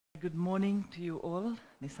Good morning to you all.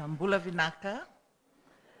 Nisambula Vinaka,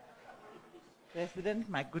 President,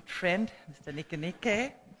 my good friend, Mr.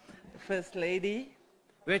 Nikenike, the First Lady.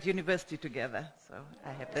 We're at university together, so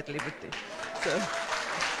I have that liberty. So,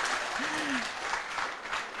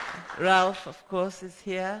 Ralph, of course, is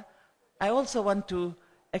here. I also want to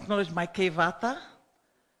acknowledge my Kevata,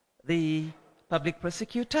 the public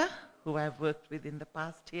prosecutor, who I've worked with in the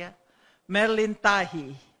past here, Marilyn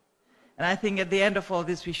Tahi. And I think at the end of all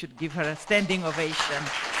this, we should give her a standing ovation.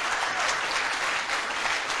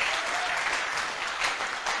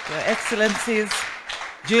 Your Excellencies,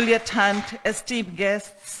 Juliet Hunt, esteemed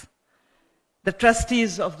guests, the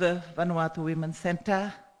trustees of the Vanuatu Women's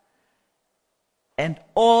Center, and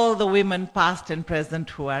all the women past and present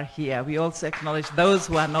who are here. We also acknowledge those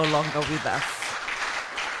who are no longer with us.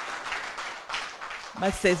 I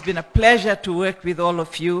must say it's been a pleasure to work with all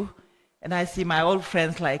of you, and I see my old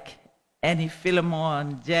friends like Annie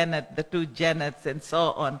Philemon, Janet, the two Janets, and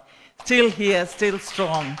so on, still here, still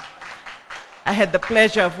strong. I had the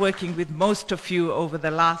pleasure of working with most of you over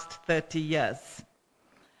the last 30 years.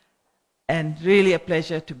 And really a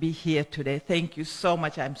pleasure to be here today. Thank you so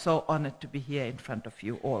much. I'm so honored to be here in front of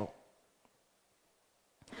you all.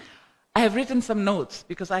 I have written some notes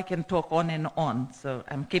because I can talk on and on, so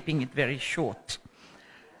I'm keeping it very short.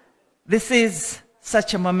 This is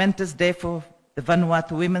such a momentous day for the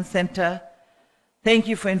Vanuatu Women's Center. Thank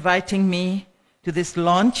you for inviting me to this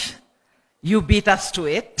launch. You beat us to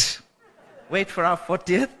it. Wait for our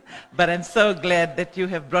 40th. But I'm so glad that you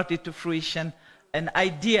have brought it to fruition, an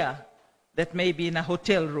idea that maybe in a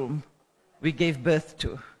hotel room we gave birth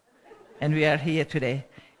to. And we are here today.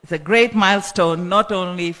 It's a great milestone, not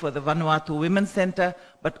only for the Vanuatu Women's Center,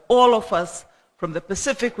 but all of us from the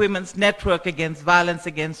Pacific Women's Network Against Violence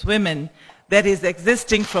Against Women that is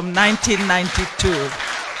existing from 1992.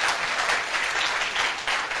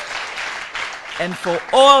 And for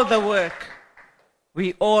all the work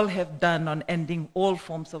we all have done on ending all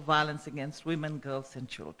forms of violence against women, girls, and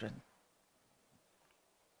children.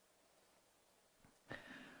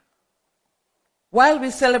 While we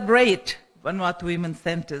celebrate Vanuatu Women's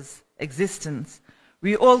Center's existence,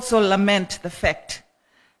 we also lament the fact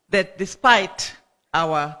that despite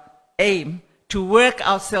our aim to work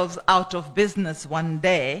ourselves out of business one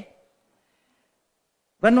day,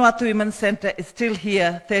 Vanuatu Women's Center is still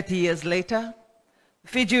here 30 years later. The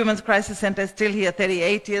Fiji Women's Crisis Center is still here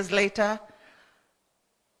 38 years later.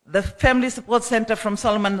 The Family Support Center from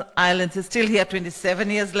Solomon Islands is still here 27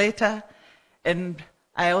 years later. And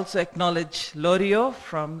I also acknowledge Lorio,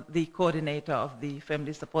 from the coordinator of the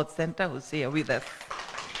Family Support Center, who's here with us.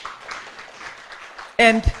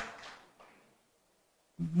 And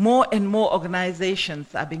more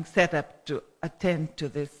organizations are being set up to attend to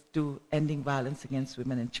this, to ending violence against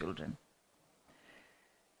women and children.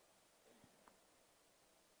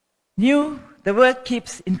 The work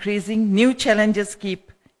keeps increasing, new challenges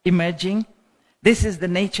keep emerging. This is the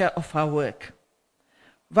nature of our work.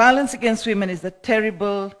 Violence against women is a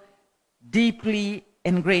terrible, deeply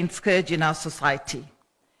ingrained scourge in our society.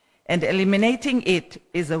 And eliminating it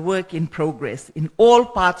is a work in progress in all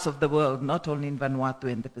parts of the world, not only in Vanuatu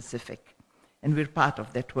and the Pacific. And we're part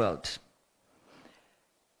of that world.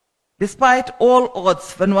 Despite all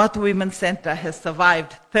odds, Vanuatu Women's Center has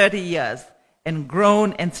survived 30 years and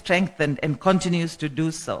grown and strengthened and continues to do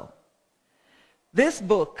so. This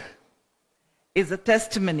book is a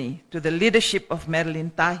testimony to the leadership of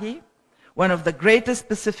Marilyn Tahi, one of the greatest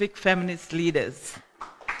Pacific feminist leaders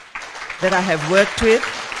that I have worked with.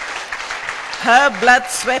 Her blood,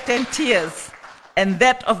 sweat, and tears, and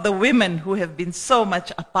that of the women who have been so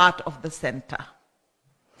much a part of the center.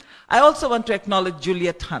 I also want to acknowledge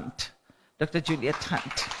Juliet Hunt, Dr. Juliet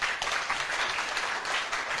Hunt.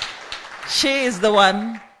 She is the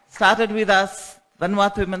one, started with us,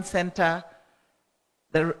 Vanuatu Women's Center,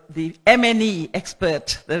 the M&E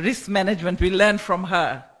expert, the risk management, we learned from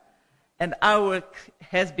her. And our work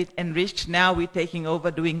has been enriched. Now we're taking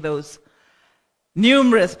over doing those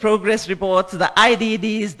numerous progress reports, the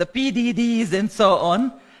IDDs, the PDDs, and so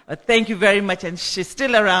on. But thank you very much, and she's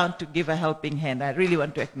still around to give a helping hand. I really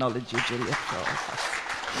want to acknowledge you, Juliet, for all of us.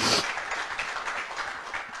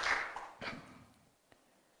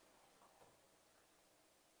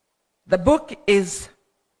 The book is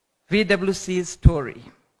VWC's story,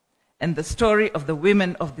 and the story of the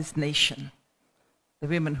women of this nation, the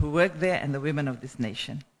women who work there and the women of this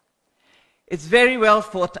nation. It's very well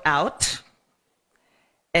thought out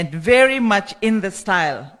and very much in the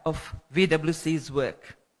style of VWC's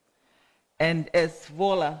work. And as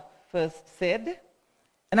Vila first said,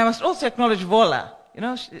 and I must also acknowledge Vila, you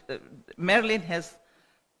know, Marilyn has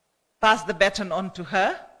passed the baton on to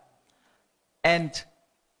her, and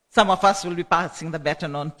some of us will be passing the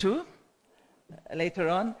baton on to later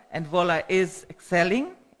on, and Vila is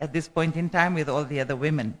excelling at this point in time with all the other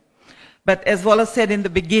women. But as Vila said in the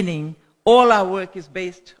beginning, all our work is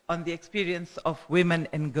based on the experience of women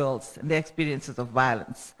and girls and their experiences of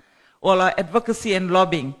violence. All our advocacy and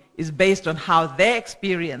lobbying is based on how they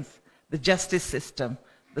experience the justice system,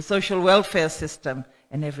 the social welfare system,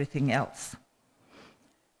 and everything else.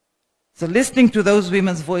 So listening to those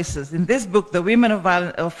women's voices, in this book, the women of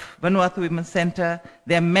Vanuatu Women's Center,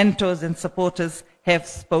 their mentors and supporters have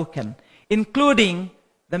spoken, including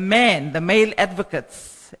the men, the male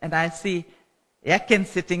advocates. And I see Yakin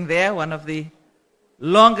sitting there, one of the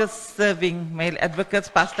longest serving male advocates.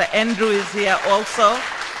 Pastor Andrew is here also.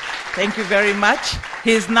 Thank you very much.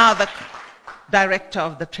 He is now the director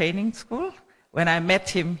of the training school. When I met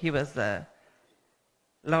him, he was a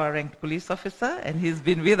lower ranked police officer, and he's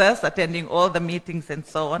been with us, attending all the meetings and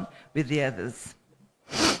so on with the others.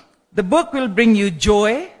 The book will bring you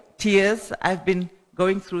joy, tears. I've been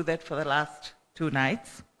going through that for the last 2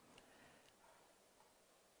 nights.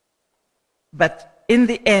 But in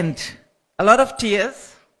the end, a lot of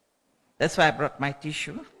tears. That's why I brought my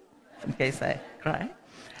tissue, in case I cry.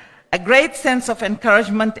 A great sense of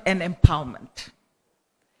encouragement and empowerment.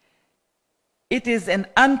 It is an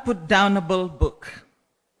unput-downable book,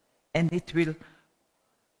 and it will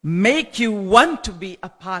make you want to be a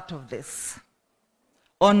part of this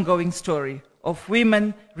ongoing story of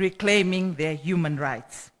women reclaiming their human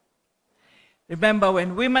rights. Remember,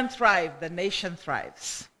 when women thrive, the nation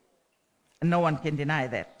thrives. And no one can deny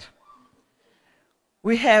that.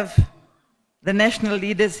 We have the national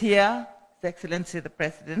leaders here, His Excellency the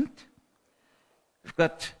President. We've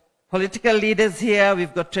got political leaders here,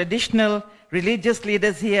 we've got traditional religious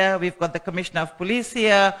leaders here, we've got the Commissioner of Police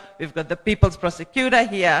here, we've got the People's Prosecutor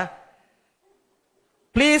here.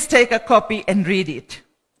 Please take a copy and read it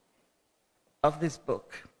of this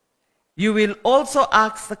book. You will also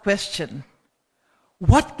ask the question,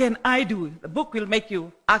 what can I do? The book will make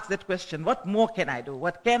you ask that question, what more can I do?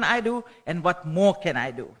 What can I do and what more can I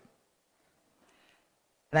do?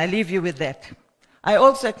 And I leave you with that. I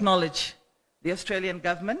also acknowledge the Australian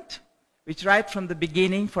government, which right from the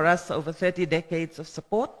beginning, for us, over 30 decades of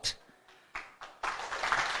support.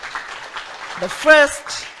 The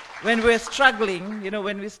first, when we were struggling, you know,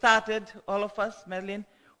 when we started, all of us, Madeline,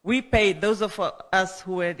 we paid, those of us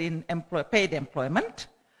who were in paid employment,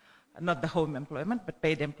 not the home employment, but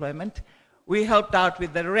paid employment, we helped out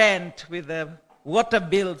with the rent, with the water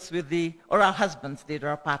bills, or our husbands did, or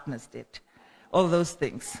our partners did, all those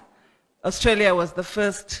things. Australia was the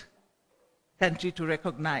first country to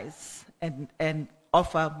recognize and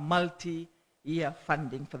offer multi-year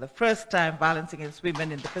funding. For the first time, violence against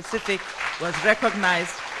women in the Pacific was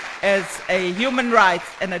recognized as a human rights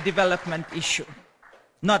and a development issue,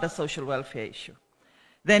 not a social welfare issue.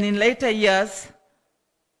 Then in later years,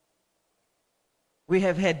 we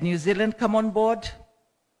have had New Zealand come on board,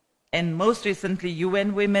 and most recently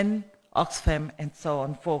UN Women, Oxfam, and so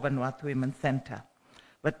on for Vanuatu Women's Center.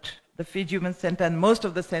 But the Fiji Women's Center and most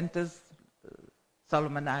of the centers,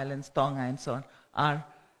 Solomon Islands, Tonga, and so on, are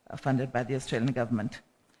funded by the Australian government.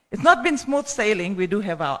 It's not been smooth sailing. We do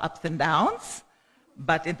have our ups and downs,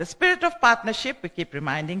 but in the spirit of partnership, we keep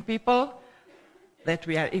reminding people that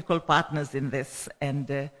we are equal partners in this,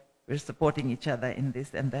 and we're supporting each other in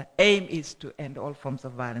this, and the aim is to end all forms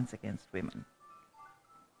of violence against women.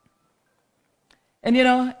 And you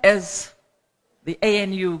know, as the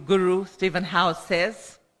ANU guru, Stephen Howe,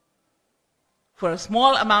 says, for a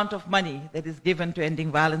small amount of money that is given to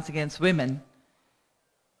ending violence against women,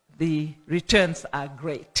 the returns are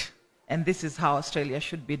great. And this is how Australia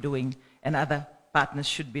should be doing, and other partners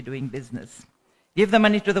should be doing business. Give the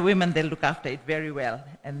money to the women, they'll look after it very well,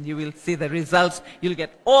 and you will see the results. You'll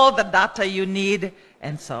get all the data you need,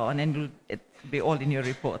 and so on, and it'll be all in your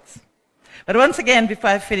reports. But once again, before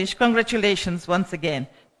I finish, congratulations once again,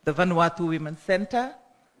 the Vanuatu Women's Center,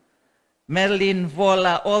 Madeline,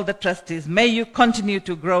 Vila, all the trustees. May you continue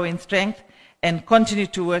to grow in strength and continue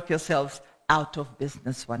to work yourselves out of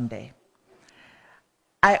business one day.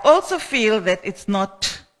 I also feel that it's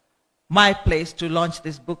not my place to launch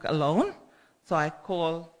this book alone, so I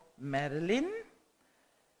call Madeline,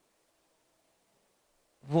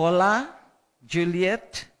 Vila,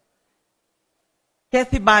 Juliet,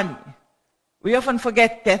 Kathy Bani. We often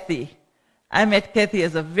forget Kathy. I met Kathy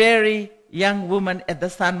as a very young woman at the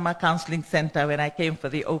Sanma Counseling Center when I came for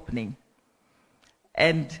the opening.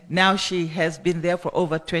 And now she has been there for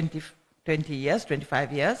over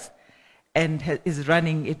 25 years, and is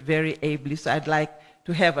running it very ably. So I'd like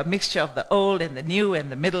to have a mixture of the old and the new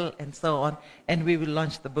and the middle and so on, and we will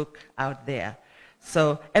launch the book out there.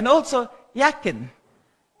 So, and also Yakin.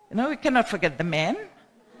 You know, we cannot forget the men.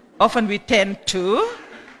 Often we tend to,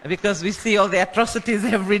 because we see all the atrocities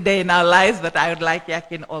every day in our lives, but I would like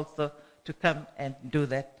Yakin also to come and do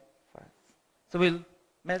that for us. So we'll,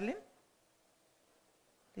 Madeline,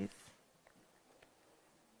 please.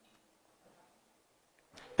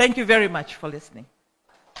 Thank you very much for listening.